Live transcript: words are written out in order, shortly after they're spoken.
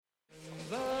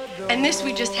And this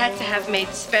we just had to have made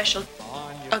special.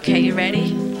 Okay, you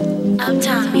ready?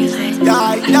 Uptown music.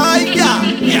 Yeah, yeah, yeah,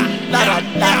 yeah. La da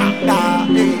da da.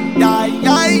 Yeah,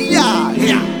 yeah, yeah,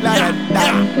 yeah. La da da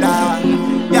da.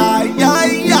 Yeah, yeah,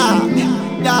 yeah.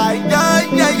 Yeah,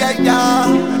 yeah, yeah, yeah,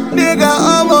 yeah. Nigga,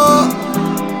 I'm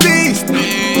a beast,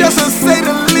 just to say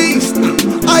the least.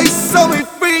 Ice on me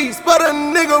freeze, but a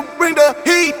nigga bring the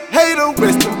heat. Hater,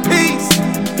 rest in peace.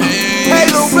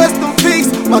 Hater, rest in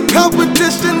peace. My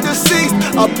competition deceased.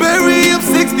 I bury him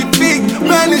 60 feet.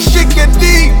 Man, this shit get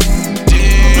deep.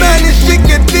 Man, this shit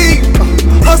get deep.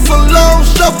 Hustle long,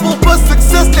 shuffle, but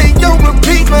success they don't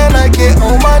repeat. Man, I get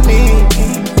on my knees.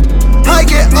 I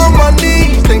get on my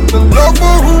knees. Thank the Lord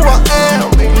for who I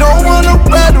am. Ain't no one I'd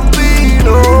rather be,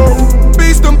 no.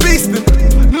 Beastin', beastin'.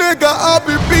 Nigga, I'll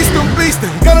be beastin',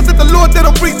 beastin'. Gotta thank the Lord that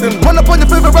I'm breathing. Run up on your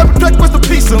favorite rapper track, rest in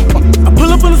peace. I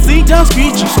pull up on the scene, down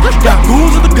screeching. Got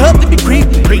ghouls in the cup that be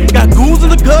creeping. Got ghouls in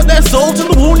the cup that souls in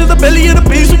the wound in the belly of the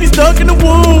beast when he's stuck in the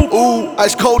womb. Ooh,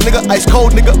 ice cold nigga, ice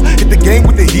cold nigga. Hit the game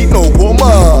with the heat, no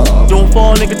warmer. Don't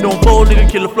fall, nigga, don't fold, nigga.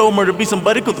 Kill a flow, murder, be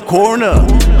somebody, cause the coroner.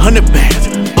 100 bands,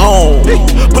 on. Hey,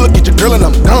 pull up, get your girl and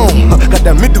I'm gone. Got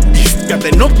that middle east, Got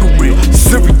that no real.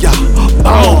 Syria,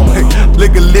 boom. Hey,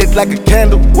 lick a lit like a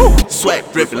candle. Woo. Sweat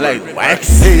dripping like wax.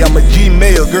 Hey, I'm a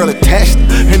Gmail girl attached.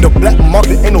 In the black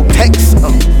market, ain't no tax.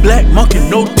 Black market,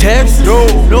 no tax. Yo,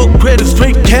 no credit,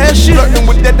 straight cash shit. flirting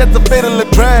with that, that's a fatal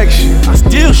attraction. I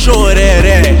still show her that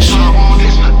ass. I want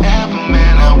this forever,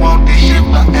 man. I want this shit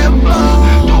forever.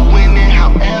 Doing it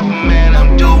however, man.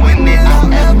 I'm doing it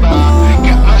however.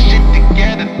 Got my shit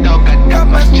together, dog. I got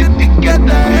my shit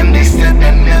together. And they said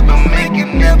I never make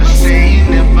it, never say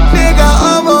never. Nigga,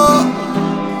 I'm a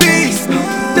beast,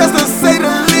 just to say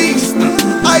the least.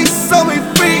 Ice on me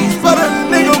freeze, but a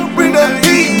nigga bring the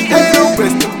heat. Hey, don't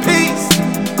rest in peace.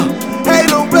 Hey,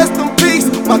 don't rest in peace.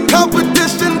 My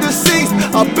competition deceased.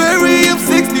 I bury him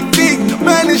 60 feet.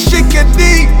 Man, this shit get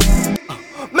deep.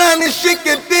 Man, this shit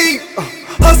get deep.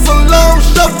 Hustle long,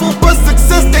 shuffle, but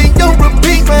success they don't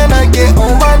repeat. Man, I get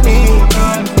on my knees.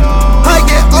 I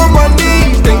get on my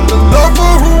knees. Thank the Lord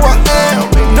for who I am.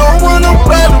 Ain't no one I'd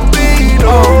rather be,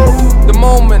 no. The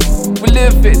moment, we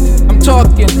live it, I'm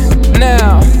talking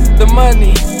now. The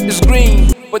money is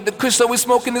green, but the kush that we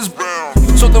smoking is brown.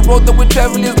 So the road that we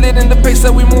travel is lit and the pace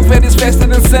that we move at is faster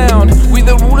than sound. We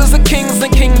the rulers of kings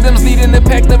and kingdoms, leading the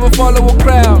pack, never follow a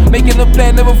crowd. Making a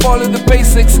plan, never follow the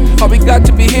basics. How we got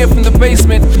to be here from the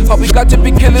basement. How we got to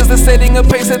be killers, that's setting a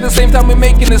pace at the same time we're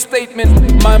making a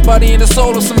statement. Mind, body, and the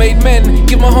soul of some made men.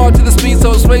 Give my heart to the speed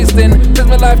so it's raced in. Turn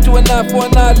my life to a knife for a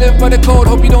night, live by the code.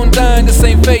 Hope you don't die in the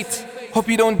same fate. Hope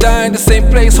you don't die in the same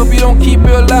place. Hope you don't keep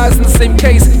your lives in the same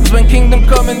case. Cause when kingdom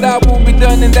come and that will be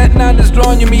done, and that night is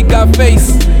drawn, you meet God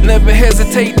face. Never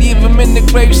hesitate, leave him in the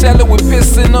grave shallow with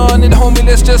pissing on it. Homie,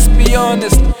 let's just be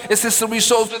honest. It's history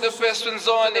shows with the best ones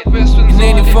on it. And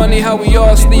ain't it funny how we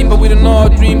all sleep, but we don't all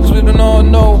dream, cause we don't all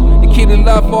know. The key to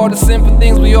life, all the simple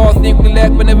things we all think we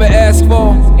lack but never ask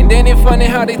for. And ain't it funny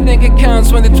how they think it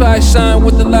counts when they try to shine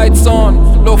with the lights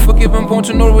on. Lord forgive them, won't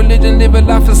you know religion, live a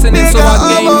life of sinning, so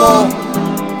I gain more.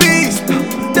 Beast,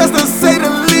 just to say the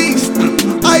least.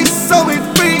 Ice on me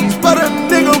freeze, but a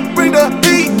nigga bring the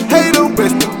heat. Hey, don't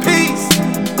rest in peace.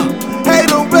 Hey,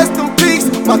 don't rest in peace.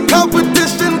 My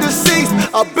competition deceased.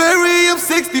 I bury him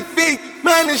 60 feet.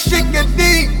 Man, this shit get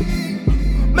deep.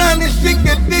 Man, this shit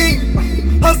get deep.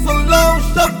 Hustle long,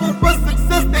 shuffle, but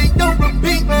success they don't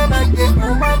repeat. Man, I get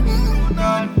on my knees.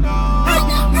 I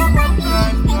get on my knees.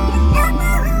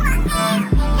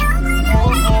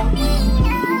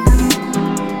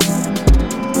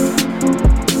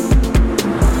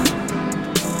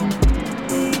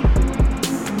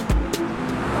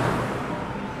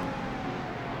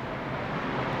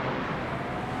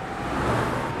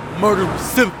 Murder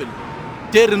symphony.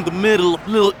 Dead in the middle of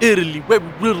Little Italy, where we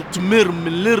riddled to middle,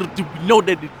 and little did we know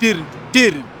that it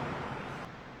didn't.